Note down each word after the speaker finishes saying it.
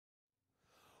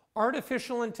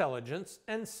artificial intelligence,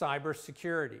 and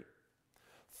cybersecurity.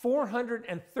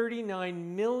 $439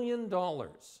 million.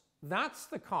 That's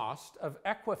the cost of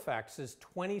Equifax's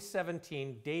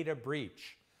 2017 data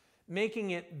breach,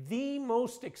 making it the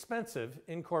most expensive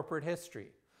in corporate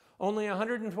history. Only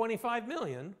 $125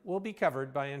 million will be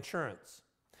covered by insurance.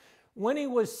 When he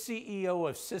was CEO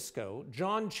of Cisco,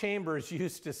 John Chambers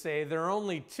used to say there are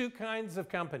only two kinds of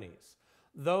companies: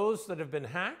 those that have been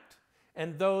hacked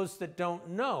and those that don't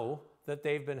know that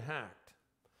they've been hacked.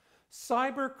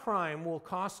 Cybercrime will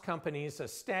cost companies a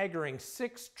staggering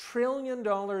 $6 trillion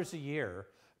a year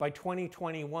by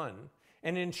 2021,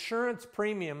 and insurance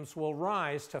premiums will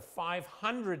rise to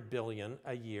 $500 billion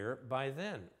a year by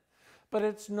then. But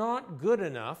it's not good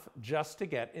enough just to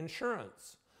get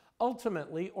insurance.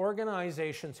 Ultimately,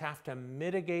 organizations have to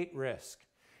mitigate risk,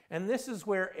 and this is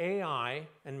where AI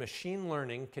and machine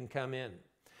learning can come in.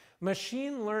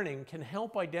 Machine learning can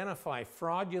help identify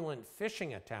fraudulent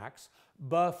phishing attacks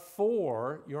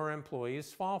before your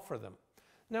employees fall for them.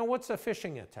 Now, what's a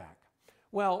phishing attack?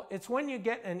 Well, it's when you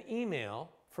get an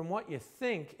email from what you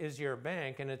think is your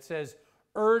bank and it says,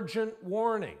 "Urgent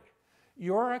warning,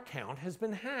 your account has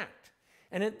been hacked."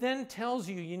 And it then tells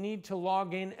you you need to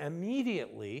log in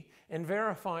immediately and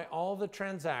verify all the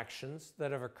transactions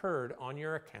that have occurred on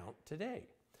your account today.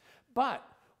 But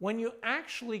when you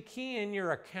actually key in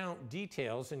your account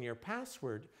details and your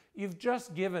password, you've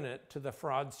just given it to the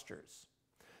fraudsters.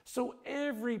 So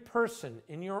every person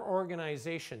in your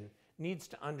organization needs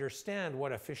to understand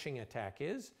what a phishing attack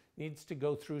is, needs to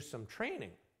go through some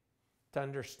training to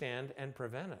understand and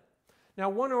prevent it. Now,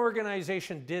 one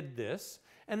organization did this,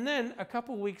 and then a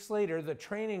couple weeks later, the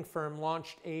training firm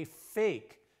launched a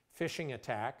fake phishing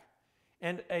attack,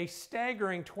 and a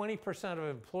staggering 20% of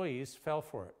employees fell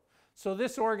for it. So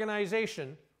this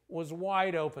organization was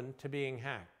wide open to being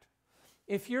hacked.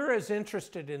 If you're as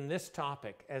interested in this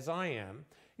topic as I am,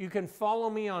 you can follow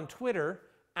me on Twitter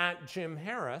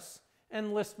 @JimHarris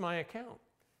and list my account.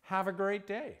 Have a great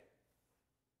day.